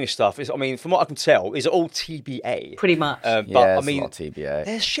upcoming stuff? I mean, from what I can tell, is it all TBA? Pretty much. Yeah, But I it's mean, a lot of TBA.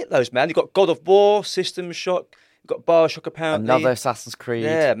 there's shitloads, man. You've got God of War, System Shock, you've got Bioshock apparently. Another Assassin's Creed.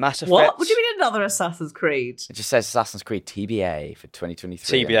 Yeah, Mass Effect. What do you mean another Assassin's Creed? It just says Assassin's Creed TBA for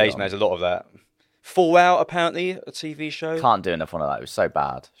 2023. TBA's, man, there's a lot of that. Fallout, apparently, a TV show. Can't do enough one of that. It was so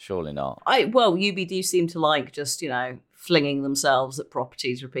bad. Surely not. Well, UB do seem to like just, flinging themselves at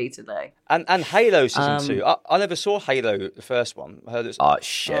properties repeatedly. And Halo Season 2. I never saw Halo, the first one. I heard it's... Oh,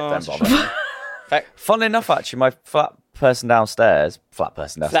 shit. Oh, Don't it's bother. Funnily enough, actually, my flat person downstairs, my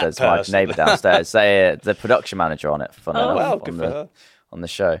person. neighbour downstairs, the production manager on it, funnily Oh, enough, wow, good for her. on the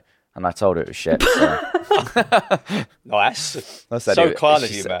show. And I told her it was shit. So. Nice. I said So it- kind of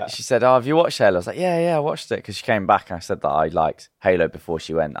she you, said- Matt. She said, "Oh, have you watched Halo?" I was like, "Yeah, I watched it." Because she came back and I said that I liked Halo before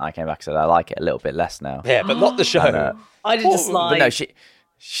she went. I came back and said I like it a little bit less now. Yeah, but not the show. I did just But no,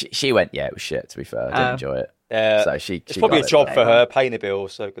 she went. Yeah, it was shit. To be fair, I didn't enjoy it. Yeah. So she It's probably a got it, job but- for her, paying the bill,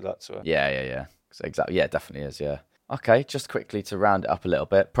 so good luck to her. Yeah. So exactly. Yeah, it definitely is. Yeah. Okay, just quickly to round it up a little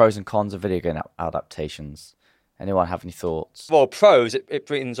bit. Pros and cons of video game adaptations. Anyone have any thoughts? Well, pros, it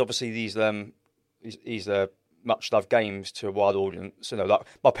brings obviously these much loved games to a wide audience. Like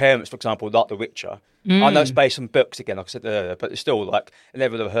my parents, for example, like The Witcher. I know it's based on books again, like I said earlier, but it's still like I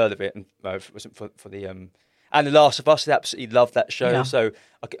never would have heard of it, and if it wasn't for the and The Last of Us. They absolutely love that show. Yeah. So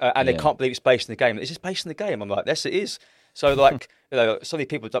and they can't believe it's based in the game. It's just based in the game. I'm like, yes, it is. So like so many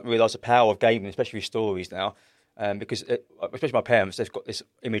people don't realise the power of gaming, especially with stories now. Because especially my parents, they've got this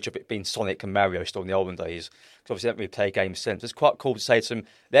image of it being Sonic and Mario still in the olden days. Because obviously they don't really play games since. It's quite cool to say to them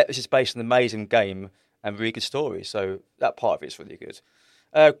that this is based on an amazing game and really good story. So that part of it's really good.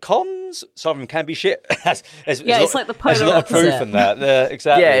 Cons, some of them can be shit. It's like the polar There's a lot of proof opposite. in that.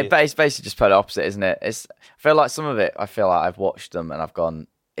 Exactly. Yeah, it's basically just polar opposite, isn't it? I feel like some of it, I feel like I've watched them and I've gone,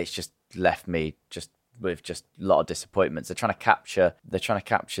 it's just left me with a lot of disappointments. They're trying to capture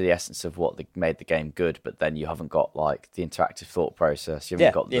the essence of what made the game good, but then you haven't got like the interactive thought process. You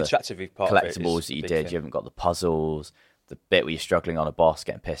haven't got the interactive part of it is collectibles that you big did. thing. You haven't got the puzzles. The bit where you're struggling on a boss,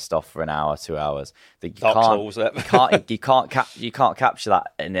 getting pissed off for an hour, 2 hours. Dark Souls, You can't capture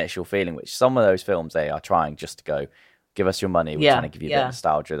that initial feeling. Which some of those films they are trying just to go, give us your money. We're trying to give you a bit of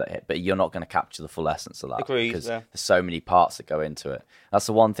nostalgia that hit, but you're not going to capture the full essence of that Agreed, because yeah. there's so many parts that go into it. That's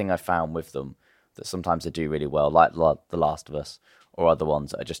the one thing I found with them that sometimes they do really well, like The Last of Us or other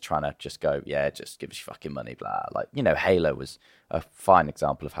ones that are just trying to just go, yeah, just give us your fucking money, blah. Like Halo was a fine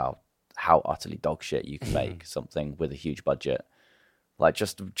example of how utterly dog shit you can make something with a huge budget. Like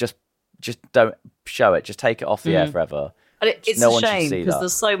just don't show it. Just take it off the air forever. And it's No a one should shame see because that.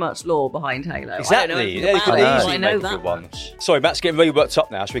 there's so much lore behind Halo. Exactly. I don't know Yeah, anything you could about it, but easily I make know a that good one. much. Sorry, Matt's getting really worked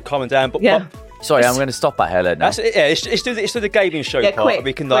up now. Should we calm him down? But Yeah. Sorry, I'm going to stop at Halo now. That's it. Yeah, let's do the gaming show Yeah, part. quick,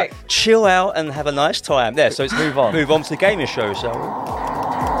 We can quick. chill out and have a nice time. There, so let's Move on. Move on to the gaming show, shall we?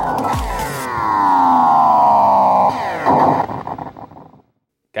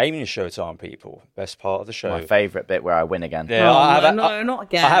 Gaming show time, people. Best part of the show. My favourite bit where I win again. Yeah, Oh, no, not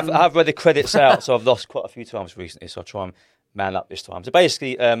again. I have read the credits out, so I've lost quite a few times recently. So I'll try and man up this time. So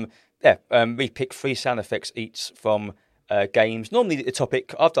basically, we pick 3 sound effects each from games. Normally, the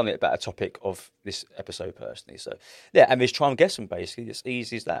topic. I've done it about a topic of this episode personally. So yeah, and just try and guess them. Basically, it's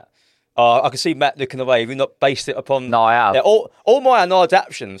easy as that. I can see Matt looking away. We've not based it upon. No, I have. Yeah, all mine are no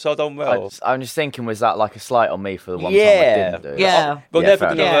adaptations, so I've done well. I'm just thinking, was that like a slight on me for the one Yeah. time I didn't do? Yeah. We're Yeah, never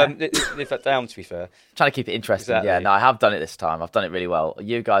fair going enough. to live that down, to be fair. Trying to keep it interesting. Exactly. Yeah, no, I have done it this time. I've done it really well.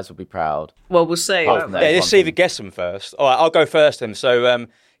 You guys will be proud. Well, we'll see. Apart from won't that. we? Yeah, let's one see if we thing. guess them first. All right, I'll go first then. So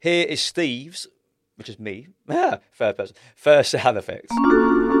here is Steve's, which is me, third person, first sound effects.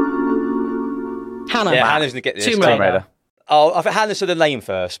 Hannah. Yeah, Hannah's going to get this. Tomb Tomb Raider. Raider. Oh, I think Hannah said the name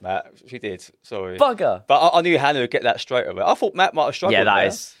first, Matt. She did. Sorry. Bugger. But I knew Hannah would get that straight away. I thought Matt might have struggled. Yeah, that there.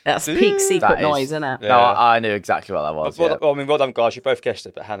 is. That's peak secret That is- noise, isn't it? Yeah. No, I knew exactly what that was. Well, yeah. well, I mean, well done, guys. You both guessed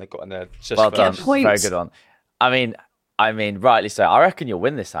it, but Hannah got in there. Just Well first. done. Points. Very good one. I mean, I mean, rightly so. I reckon you'll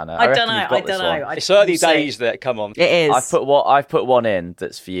win this, Hannah. I don't reckon know. you've got I this don't one. know. It's early we'll see. days there. Come on. It is. I've put one in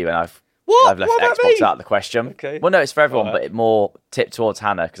that's for you, and I've What? left What about Xbox me? out of the question. Okay. Well, no, it's for everyone, Alright. but it more tipped towards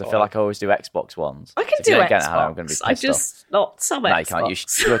Hannah because I feel Alright. like I always do Xbox ones. I can So if do you don't Xbox. get it, Hannah, I'm going to be I pissed just not some off. No,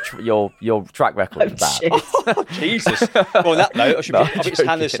 Xbox. you can't. Your track record is bad. Shit. Jesus. Well, on that note, No, I think it's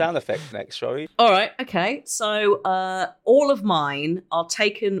Hannah's joking. sound effect next, sorry. All right, okay. So all of mine are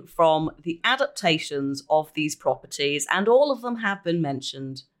taken from the adaptations of these properties, and all of them have been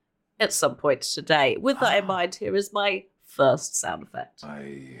mentioned at some point today. With that in mind, here is my first sound effect.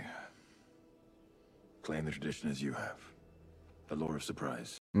 I claim the tradition as you have. The lore of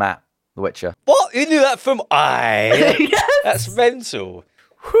surprise. Matt, The Witcher. What? You knew that from I? Yes. That's mental.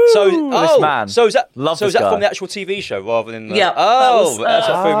 this man. So is that Love so is this that guy. from the actual TV show rather than the, Yeah, Oh, that's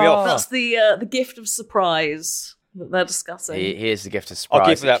what threw me off. That's the gift of surprise that they're discussing. Here's the gift of surprise. I'll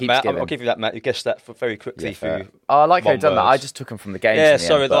give you It that, keeps Matt. giving. I'll give you that, Matt. You guessed that very quickly Yeah, for fair. you. Oh, I like how One you've done that. word. I just took him from the game. Yeah, in the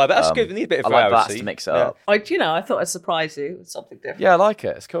sorry, end, but that's good. We need a bit of I like variety. that to mix it Yeah. up. I thought I'd surprise you with something different. Yeah, I like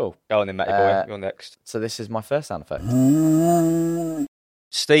it. It's cool. Go on then, Matty Uh, boy. You're next. So this is my first sound effect.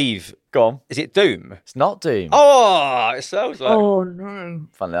 Steve, Go on. is it Doom? It's not Doom. Oh, it sounds like. Oh no!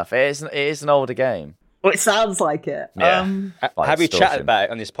 Funnily enough, it is an older game. Well, it sounds like it. Yeah. Have we distortion. chatted about it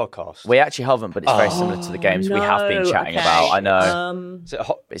on this podcast? We actually haven't, but it's very similar to the games we have been no, chatting okay. about. I know. Is it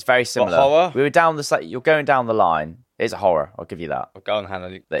a It's very similar. horror? We were down the you're going down the line. It's a horror. I'll give you that. Go on,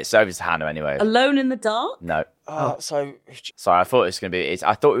 Hannah. It's over to Hannah anyway. Alone in the Dark. No. So, Sorry, I thought it was going to be.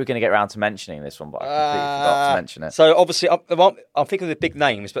 I thought we were going to get around to mentioning this one, but I completely forgot to mention it. So obviously, I'm thinking of the big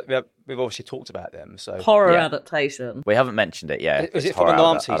names, but we've obviously talked about them. So Horror Yeah. adaptation. We haven't mentioned it yet. is It's it from the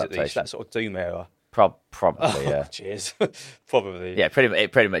horror 90s at least? adaptation. That sort of Doom era. Probably, yeah. Cheers. Probably. Yeah,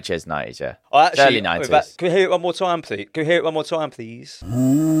 it pretty much is 90s, yeah. Oh, actually, Early 90s. Can we hear it one more time, please? Can we hear it one more time, please?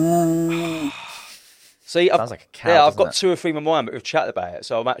 See, Sounds like a cow, yeah, I've doesn't got it? 2 or 3 in my mind, but we've chatted about it,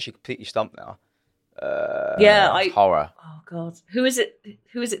 so I'm actually completely stumped now. Horror. Oh god, who is it?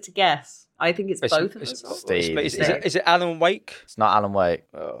 Who is it to guess? I think it's both of us. Steve. Is it Alan Wake? It's not Alan Wake.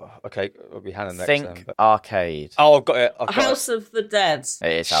 Oh, okay, it'll be Hannah next. Think then, but- arcade. Oh, I've got it. I've got House of the Dead.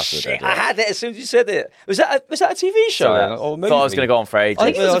 It is House of the Dead. Shit, I had it as soon as you said it. Was that a TV show Sorry, then, or a movie? thought I was going to go on for ages. I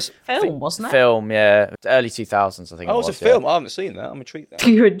think it well, was a film, wasn't it? Film, yeah. Early 2000s, I think Oh, it it's was. a film. I haven't seen that. I'm intrigued now.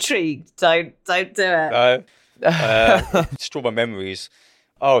 You're intrigued. Don't do it. No. Destroy my memories.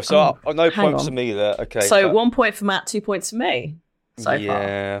 Oh, so no hang points on. to me there. Okay. So 1 point for Matt, 2 points for me. So far.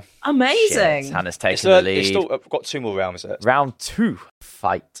 yeah. Amazing. Shit, Hannah's It's, taking the lead. it's still, I've got 2 more rounds there. Round 2.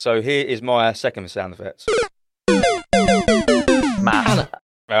 Fight. So here is my second sound effect. Matt.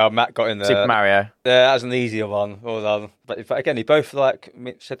 Matt got in there. Super Mario. Yeah, that was an easier one. Well done. But again, you both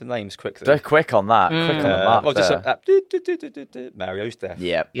said the names quickly. Go quick on that. Quick on the mark well, just there. Mario's death.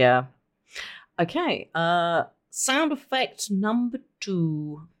 Yeah. Yeah. Okay. Sound effect number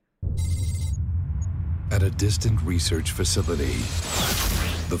 2. At a distant research facility,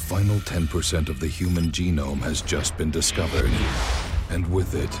 the final 10% of the human genome has just been discovered. And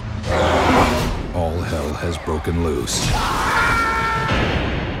with it, all hell has broken loose.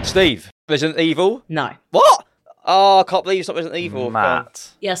 Steve, Resident Evil. No. What? Oh, I can't believe it's not Resident Evil.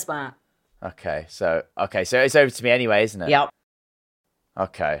 Matt. Yes, Matt. Okay, so it's over to me anyway, isn't it? Yep.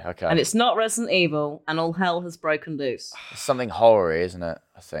 Okay. And it's not Resident Evil, and all hell has broken loose. It's something horror, isn't it?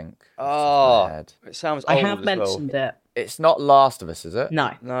 I think. Oh, head. it sounds I old have as well. mentioned it. It's not Last of Us, is it?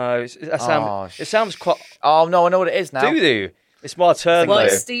 No. No, Oh, it sounds quite. Oh no, I know what it is now. Do you? It's my turn. Well, though.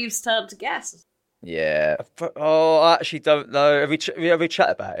 it's Steve's turn to guess. Yeah. Oh, I actually don't know. Have we chat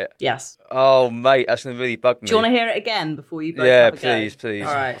about it? Yes. Oh, mate, that's gonna really bug me. Do you want to hear it again before you both Yeah, have a go? please.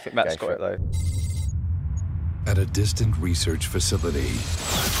 All right. I think Matt's Go got for it though. At a distant research facility,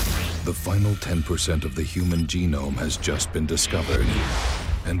 the final 10% of the human genome has just been discovered.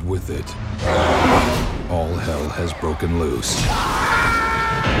 And with it, all hell has broken loose.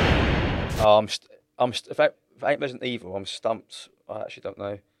 Oh, if it ain't Resident Evil, I'm stumped. I actually don't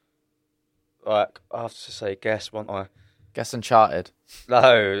know. Like, I have to say, guess, won't I? Guess Uncharted. No,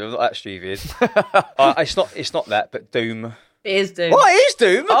 I'm not that stupid. It's not that, but Doom. It is Doom. What is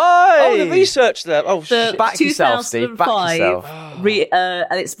Doom? Oh, the research there. Oh, The shit. Back yourself, Steve. Back 2005, yourself.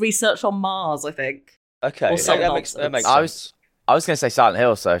 and it's research on Mars, I think. Okay, or some that makes nonsense. sense. I was going to say Silent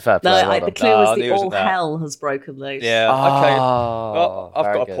Hill, so fair No, play. well the done. clue No, was I the knew it wasn't all that. hell has broken loose. Yeah, okay. Oh, Well, I've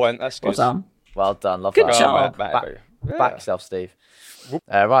very got good. a point. That's good. Well done. Well done. Love Good that. job. Back yourself, Steve.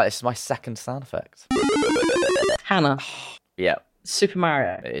 Right, this is my second sound effect. Hannah, Yeah, Super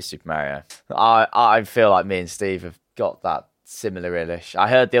Mario. it is Super Mario. I feel like me and Steve have got that similar-ish. I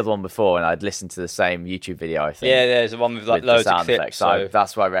heard the other one before, and I'd listened to the same YouTube video. I think. Yeah, there's the one with like with the loads of sound clips. effects. So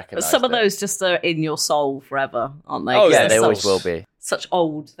That's why I But recognise. some of those just are in your soul forever, aren't they? Oh, 'Cause yeah, they're they such- always will be. Such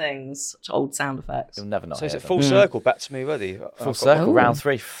old things, such old sound effects. You'll never not. So is hear it them. full circle back to me already? Full circle, round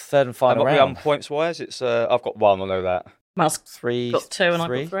 3, third and I'm final not round. points wise. It's I've got 1. I know that. Mal's 3, got 2 and I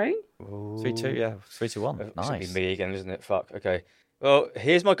 3, got 3. 3-2, yeah, 3-1. It's gonna be Nice. me again, isn't it? Fuck. Okay. Well,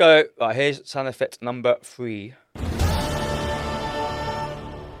 here's my go. Right, here's sound effect number 3.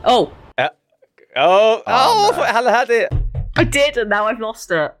 Oh, I thought Hannah had it. I did, and now I've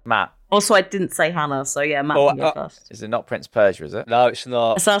lost it. Matt, Also, I didn't say Hannah, so yeah, Matt Oh, can go first. is it not Prince Persia? Is it? No, it's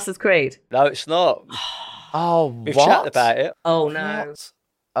not. Assassin's Creed. No, it's not. Oh, We've what? chatted about it. Oh no.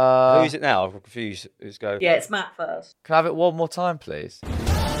 Who is it now? I'm confused. Who's go? Yeah, it's Matt first. Can I have it one more time, please?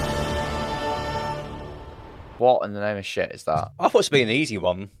 What in the name of shit is that? I thought it was being an easy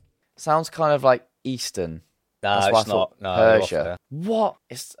one. Sounds kind of like Eastern. No, That's why it's I thought not. No, you're off Persia. there. What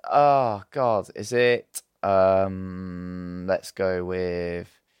is? Oh God, is it? Let's go with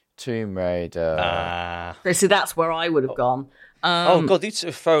Tomb Raider. Nah. So that's where I would have gone. Oh God, these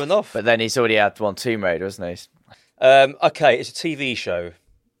are thrown off. But then he's already had one Tomb Raider, hasn't he? Okay, it's a TV show,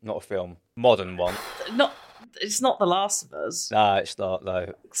 not a film. Modern one. It's not The Last of Us. No, it's not.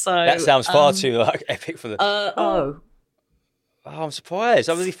 No, So that sounds far too like epic for the. Oh, I'm surprised.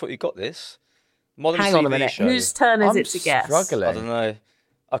 I really thought you got this. Modern hang TV on a minute. show. Whose turn is I'm it to guess? struggling. I don't know.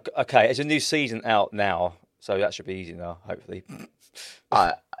 Okay, it's a new season out now, so that should be easy now. Hopefully.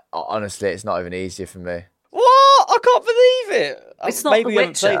 Honestly, it's not even easier for me. What? I can't believe it. It's not Maybe The you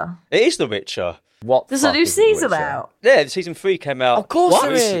haven't played- Witcher. It is The Witcher. What? There's the a fuck new is The season Witcher? out. Yeah, season 3 came out. Of course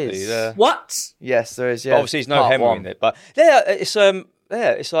there recently, is. yeah. What? Yes, there is. Yeah, But obviously, there's no Part Henry one. in it. But yeah, it's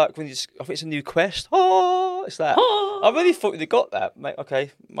like when you just, I think it's a new quest. Oh, it's that. I really thought you'd got that. Mate,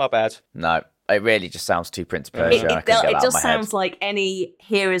 okay, my bad. No, it really just sounds too Prince It, Persia. I couldn't get that out just of my head. sounds like any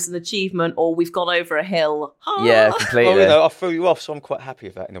here is an achievement or we've gone over a hill. Yeah, Well, completely. I threw you off, so I'm quite happy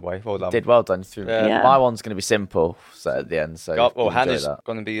with that in a way. Well done. Did well done. Through. Yeah. Yeah. My one's going to be simple so at the end. So Well, enjoy Hannah's that.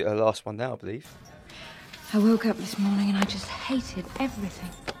 going to be her last one now, I believe. I woke up this morning and I just hated everything.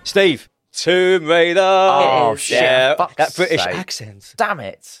 Steve, Tomb Raider. Oh is, shit! Yeah, Fuck's that British sake. accent. Damn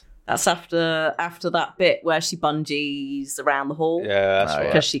it! That's after that bit where she bungees around the hall. Yeah, that's Oh, right. yeah.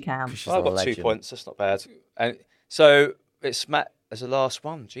 Because she can. She's Well, I've a got 2 legend. points. That's not bad. And so it's Matt as the last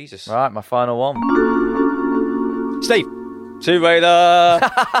one. Jesus. Right, my final one. Steve, Tomb Raider.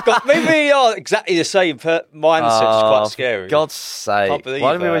 God, maybe are exactly the same. Mindset's quite scary. For God's sake! Can't believe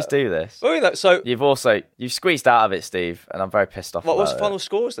Why do we always that. do this? Well, you know, so You've squeezed out of it, Steve, and I'm very pissed off. what was about the final it.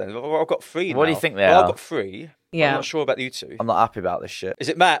 scores then? I've got 3. What do now. you think they Well, are? I've got 3. Yeah. I'm not sure about you two. I'm not happy about this shit. Is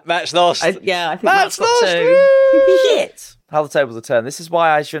it Matt? Matt's last. I think Matt's Matt's got last. 2. Shit! How the tables are turned. This is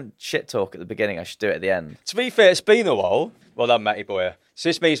why I shouldn't shit talk at the beginning. I should do it at the end. To be fair, it's been a while. Well done, Matty boy. So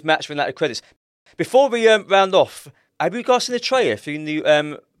this means Matt's running out of credits. Before we round off, have you guys seen the trailer for the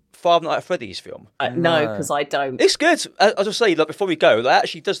new Five Nights at Freddy's film? No, because I don't. It's good. As I say, like before we go, it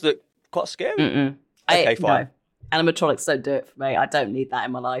actually does look quite scary. Okay, fine. No. Animatronics don't do it for me. I don't need that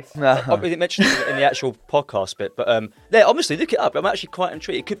in my life. I didn't mention it in the actual podcast bit, but yeah, honestly, look it up. I'm actually quite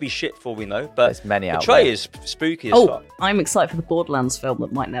intrigued. It could be shit for all we know, but There's many the out trailer there. is spooky as Oh, fuck. I'm excited for the Borderlands film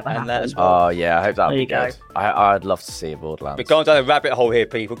that might never And happen. that as well. Oh yeah, I hope that'll There be you go. good. I'd love to see a Borderlands. We're going down a rabbit hole here,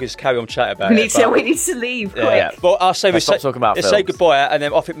 people. Just carry on chatting about we it. need to. but- We need to leave quick. Yeah. Well, I'll say Let's stop talking about let's say films. goodbye, and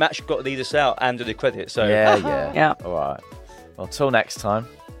then I think Matt should got to lead us out and do the credits. So Yeah. Yeah. All right. Well, till next time.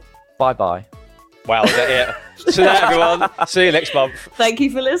 Bye bye. wow, is that it? So that everyone. See you next month. Thank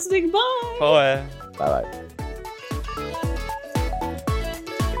you for listening. Bye. Bye. Bye bye.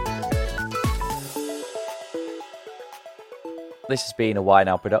 This has been a Why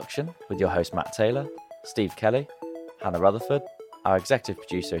Now production with your host Matt Taylor, Steve Kelly, Hannah Rutherford. Our executive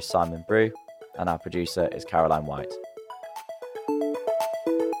producer is Simon Brew, and our producer is Caroline White.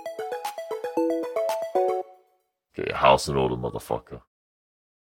 Get your house in order, motherfucker.